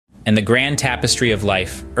and the grand tapestry of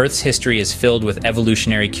life, Earth's history is filled with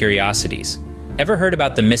evolutionary curiosities. Ever heard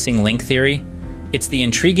about the missing link theory? It's the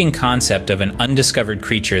intriguing concept of an undiscovered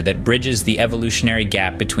creature that bridges the evolutionary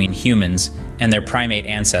gap between humans and their primate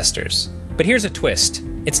ancestors. But here's a twist.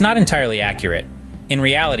 It's not entirely accurate. In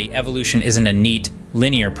reality, evolution isn't a neat,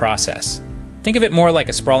 linear process. Think of it more like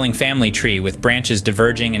a sprawling family tree with branches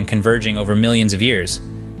diverging and converging over millions of years.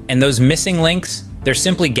 And those missing links, they're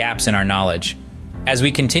simply gaps in our knowledge. As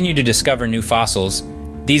we continue to discover new fossils,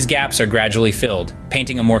 these gaps are gradually filled,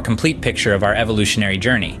 painting a more complete picture of our evolutionary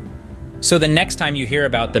journey. So the next time you hear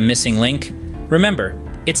about the missing link, remember,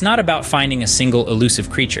 it's not about finding a single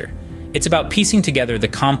elusive creature. It's about piecing together the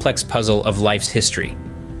complex puzzle of life's history.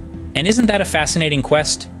 And isn't that a fascinating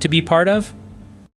quest to be part of?